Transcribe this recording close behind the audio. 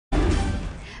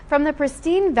From the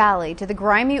pristine valley to the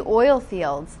grimy oil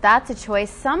fields, that's a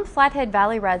choice some Flathead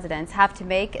Valley residents have to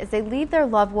make as they leave their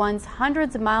loved ones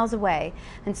hundreds of miles away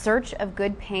in search of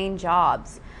good-paying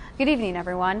jobs. Good evening,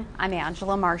 everyone. I'm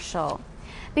Angela Marshall.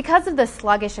 Because of the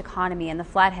sluggish economy in the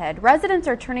Flathead, residents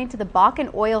are turning to the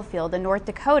Bakken oil field in North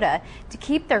Dakota to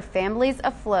keep their families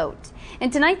afloat.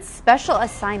 In tonight's special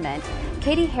assignment,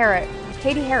 Katy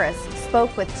Harris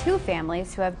spoke with two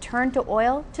families who have turned to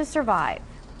oil to survive.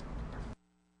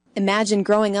 Imagine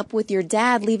growing up with your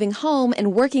dad leaving home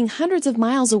and working hundreds of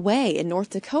miles away in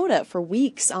North Dakota for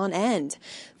weeks on end.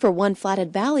 For one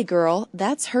Flathead Valley girl,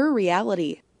 that's her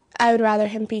reality. I would rather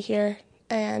him be here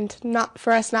and not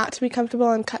for us not to be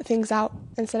comfortable and cut things out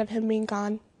instead of him being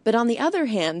gone. But on the other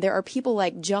hand, there are people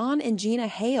like John and Gina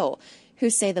Hale who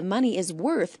say the money is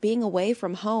worth being away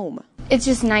from home. It's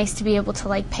just nice to be able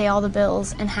to pay all the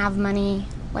bills and have money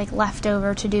left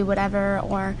over to do whatever,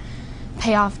 or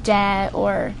pay off debt,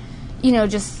 or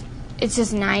it's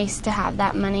just nice to have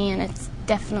that money, and it's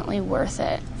definitely worth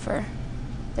it for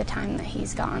the time that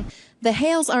he's gone. The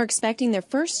Hales are expecting their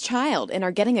first child and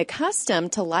are getting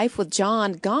accustomed to life with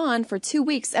John gone for 2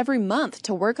 weeks every month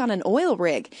to work on an oil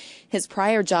rig. His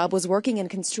prior job was working in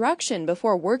construction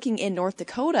before working in North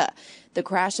Dakota. The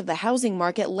crash of the housing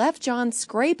market left John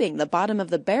scraping the bottom of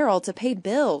the barrel to pay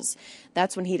bills.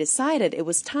 That's when he decided it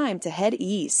was time to head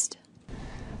east.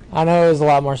 I know it was a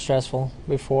lot more stressful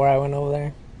before I went over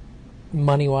there.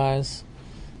 Money-wise,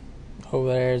 over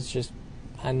there it's just,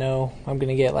 I know I'm going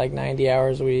to get 90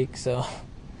 hours a week, so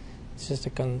it's just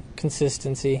a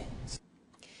consistency.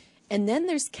 And then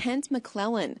there's Kent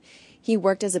McClellan. He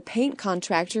worked as a paint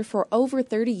contractor for over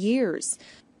 30 years.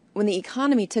 When the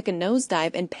economy took a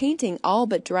nosedive and painting all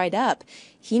but dried up,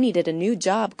 he needed a new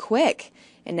job quick.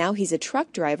 And now he's a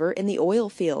truck driver in the oil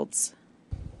fields.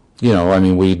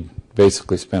 We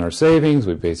basically spent our savings.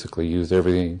 We basically used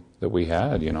everything that we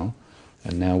had, and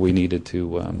now we needed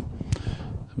to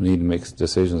make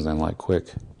decisions and quick.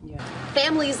 Yeah.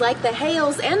 Families like the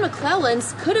Hales and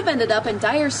McClellans could have ended up in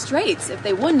dire straits if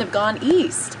they wouldn't have gone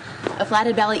east. A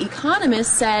Flathead Valley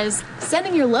economist says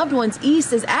sending your loved ones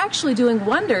east is actually doing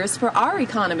wonders for our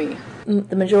economy.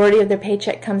 The majority of their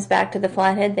paycheck comes back to the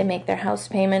Flathead. They make their house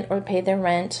payment or pay their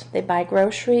rent. They buy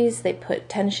groceries. They put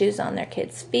tennis shoes on their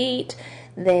kids' feet.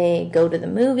 They go to the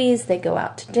movies. They go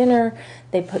out to dinner.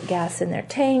 They put gas in their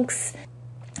tanks.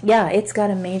 Yeah, it's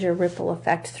got a major ripple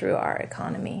effect through our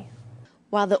economy.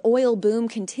 While the oil boom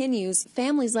continues,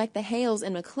 families like the Hales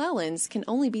and McClellans can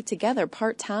only be together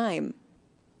part-time.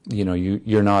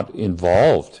 You're not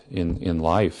involved in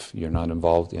life. You're not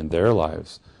involved in their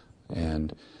lives.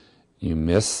 And you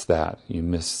miss that. You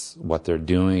miss what they're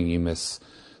doing. You miss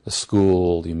the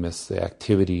school. You miss the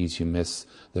activities. You miss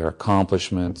their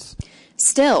accomplishments.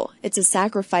 Still, it's a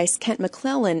sacrifice Kent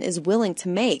McClellan is willing to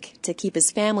make to keep his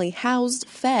family housed,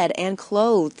 fed, and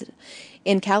clothed.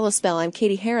 In Kalispell, I'm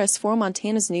Katy Harris for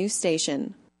Montana's news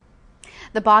station.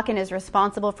 The Bakken is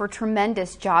responsible for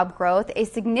tremendous job growth, a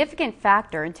significant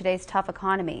factor in today's tough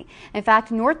economy. In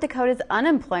fact, North Dakota's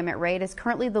unemployment rate is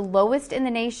currently the lowest in the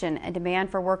nation, and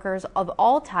demand for workers of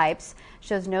all types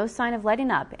shows no sign of letting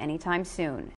up anytime soon.